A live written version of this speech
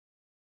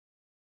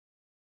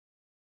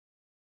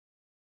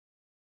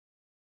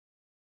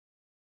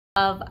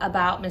love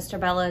about Mr.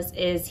 Bellas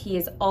is he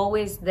is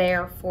always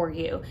there for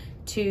you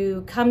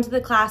to come to the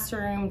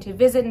classroom, to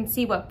visit and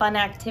see what fun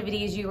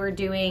activities you are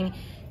doing.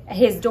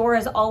 His door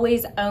is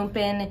always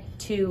open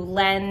to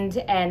lend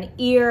an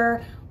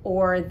ear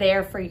or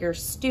there for your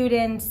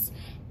students,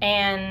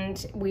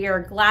 and we are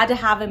glad to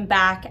have him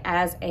back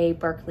as a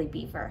Berkeley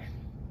Beaver.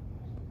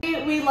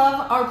 We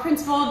love our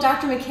principal,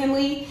 Dr.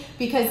 McKinley,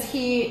 because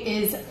he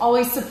is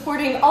always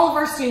supporting all of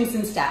our students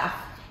and staff.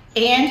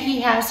 And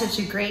he has such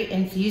a great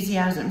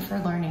enthusiasm for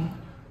learning.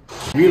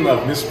 We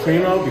love Miss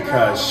Primo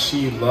because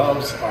she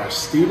loves our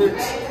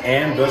students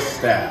and the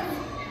staff.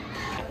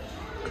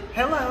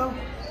 Hello,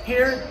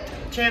 here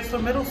at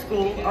Chancellor Middle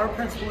School, our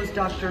principal is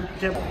Dr.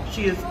 Deb.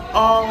 She is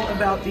all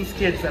about these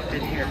kids up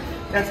in here.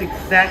 That's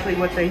exactly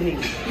what they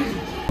need.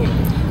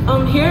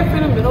 Here at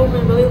Freedom Middle, we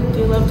really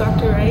do love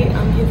Dr. Wright.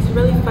 He's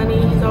really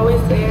funny, he's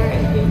always there,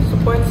 and he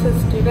supports his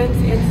students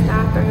and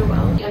staff very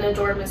well. And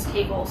adore Miss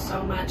Cable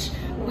so much.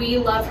 We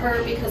love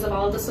her because of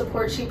all the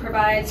support she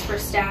provides for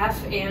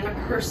staff and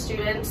her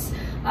students.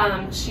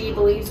 She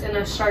believes in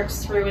us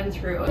sharks through and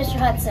through. Mr.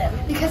 Hudson,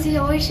 because he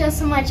always shows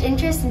so much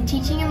interest in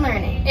teaching and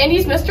learning. And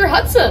he's Mr.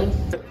 Hudson.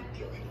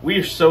 We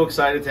are so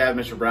excited to have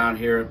Mr. Brown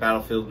here at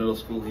Battlefield Middle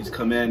School. He's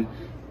come in,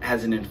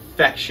 has an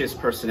infectious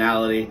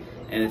personality,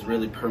 and is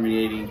really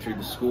permeating through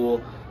the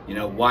school. You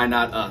know, why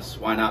not us?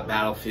 Why not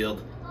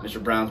Battlefield?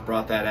 Mr. Brown's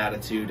brought that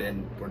attitude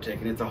and we're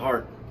taking it to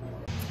heart.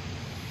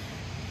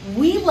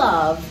 We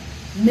love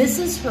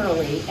Mrs.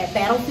 Hurley at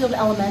Battlefield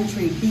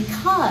Elementary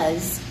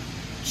because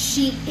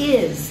she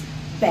is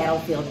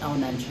Battlefield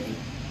Elementary.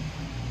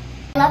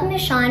 I love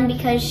Miss Shawn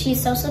because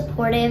she's so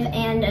supportive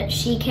and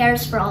she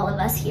cares for all of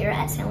us here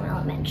at Salem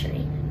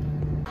Elementary.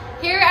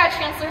 Here at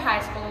Chancellor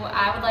High School,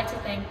 I would like to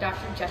thank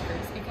Dr.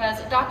 Jeffers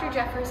because Dr.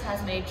 Jeffers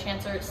has made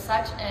Chancellor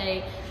such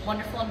a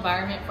wonderful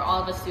environment for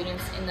all of the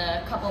students in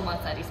the couple of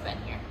months that he's been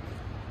here.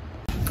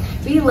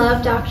 We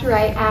love Dr.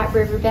 Wright at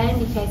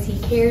Riverbend because he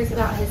cares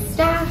about his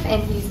staff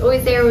and he's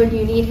always there when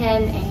you need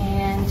him,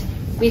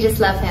 and we just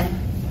love him.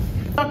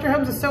 Dr.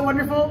 Holmes is so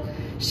wonderful.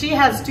 She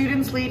has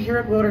students lead here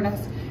at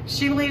Wilderness.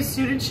 She believes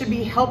students should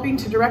be helping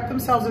to direct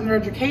themselves in their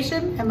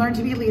education and learn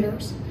to be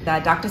leaders.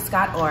 Dr.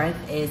 Scott Orth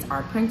is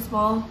our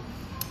principal.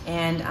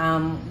 And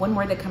one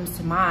word that comes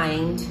to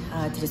mind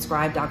to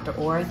describe Dr.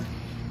 Orth,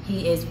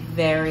 he is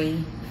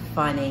very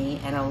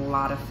funny and a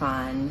lot of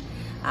fun.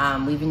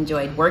 We've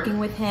enjoyed working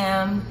with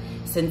him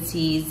since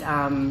he's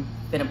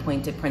been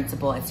appointed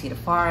principal at Cedar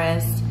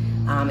Forest.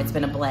 It's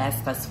been a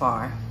blast thus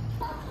far.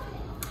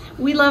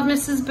 We love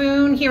Mrs.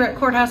 Boone here at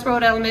Courthouse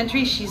Road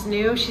Elementary. She's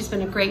new. She's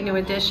been a great new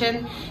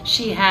addition.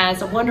 She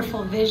has a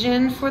wonderful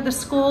vision for the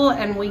school,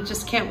 and we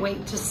just can't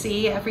wait to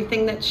see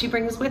everything that she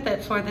brings with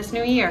it for this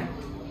new year.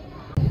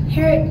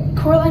 Here at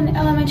Courtland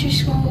Elementary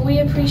School, we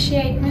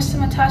appreciate Mr.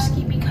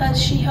 Matoski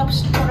because she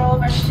helps support all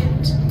of our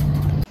students.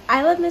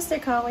 I love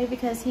Mr. Conway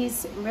because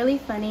he's really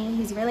funny,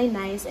 he's really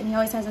nice, and he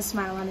always has a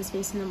smile on his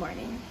face in the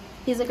morning.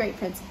 He's a great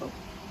principal.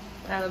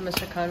 I love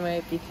Mr.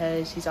 Conway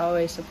because he's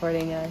always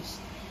supporting us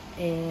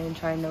and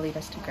trying to lead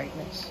us to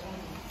greatness.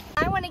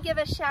 I want to give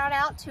a shout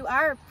out to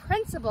our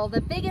principal,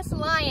 the biggest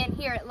lion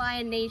here at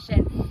Lion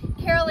Nation,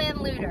 Carol Ann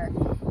Luter.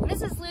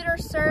 Mrs. Luter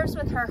serves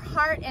with her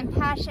heart and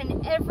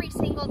passion every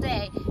single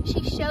day.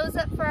 She shows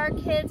up for our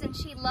kids and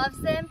she loves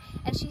them,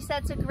 and she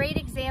sets a great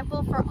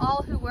example for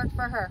all who work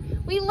for her.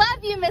 We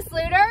love you, Miss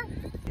Luter.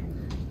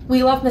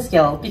 We love Miss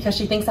Gill because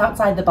she thinks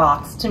outside the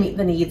box to meet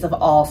the needs of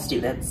all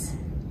students.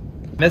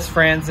 Miss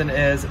Franzen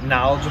is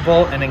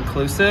knowledgeable and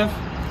inclusive.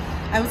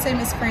 I would say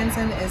Miss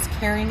Franzen is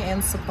caring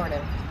and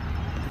supportive.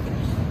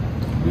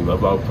 We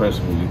love our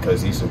principal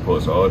because he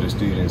supports all the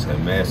students at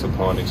Master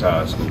Pondage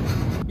High School.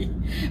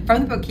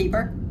 From the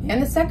bookkeeper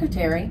and the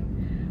secretary,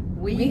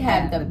 we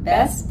have the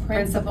best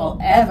principal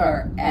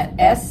ever at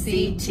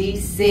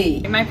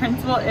SCTC. My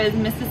principal is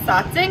Mrs.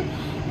 Sotzing,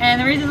 and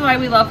the reason why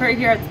we love her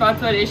here at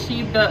Spotswood is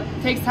she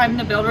takes time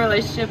to build a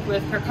relationship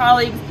with her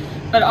colleagues,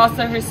 but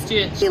also her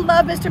students. We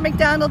love Mr.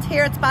 McDonald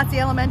here at Spotsy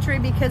Elementary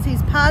because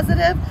he's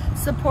positive,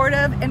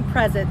 supportive, and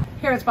present.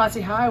 Here at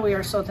Spotsy High, we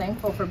are so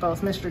thankful for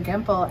both Mr.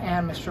 Gimple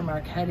and Mr.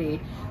 Marchetti.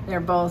 They're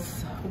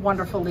both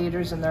wonderful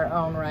leaders in their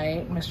own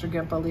right. Mr.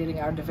 Gimple leading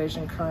our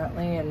division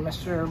currently, and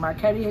Mr.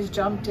 Marchetti has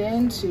jumped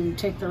in to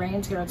take the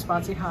reins here at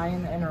Spotsy High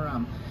in the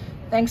interim.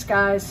 Thanks,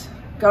 guys.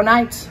 Go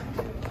Knights!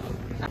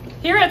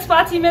 Here at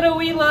Spotsy Middle,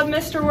 we love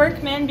Mr.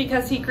 Workman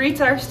because he greets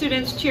our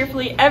students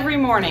cheerfully every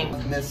morning.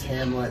 Miss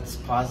Hamlet's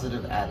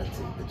positive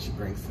attitude that she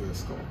brings to the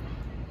school.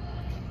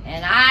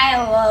 And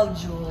I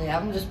love Julie.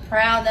 I'm just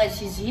proud that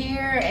she's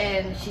here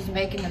and she's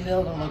making the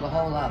building look a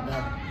whole lot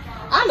better.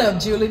 I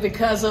love Julie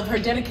because of her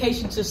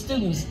dedication to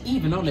students,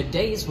 even on the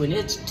days when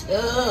it's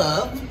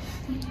tough.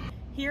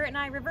 Here at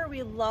Nye River,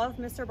 we love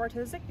Mr.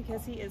 Bartosik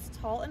because he is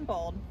tall and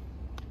bald.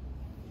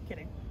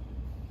 Kidding.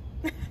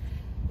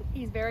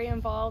 He's very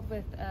involved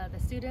with the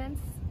students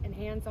and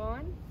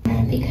hands-on.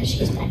 Because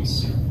she's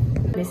nice.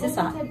 Mrs.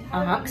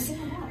 Ox,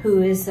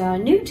 who is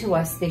new to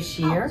us this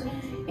year,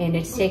 and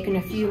it's taken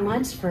a few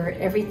months for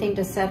everything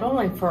to settle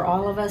and for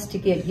all of us to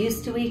get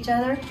used to each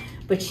other.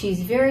 but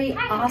she's very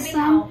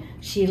awesome.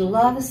 She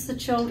loves the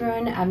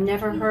children. I've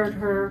never heard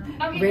her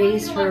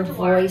raise her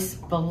voice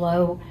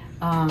below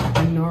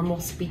a normal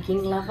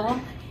speaking level,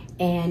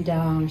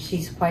 and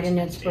she's quite an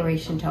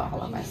inspiration to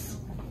all of us.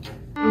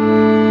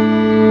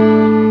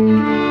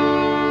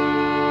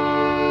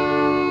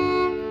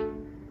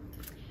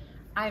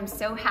 I'm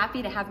so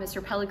happy to have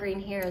Mr. Pellegrin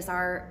here as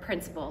our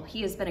principal.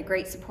 He has been a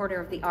great supporter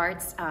of the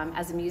arts.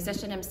 As a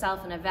musician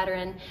himself and a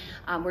veteran,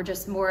 we're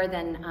just more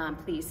than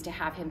pleased to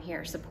have him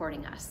here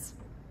supporting us.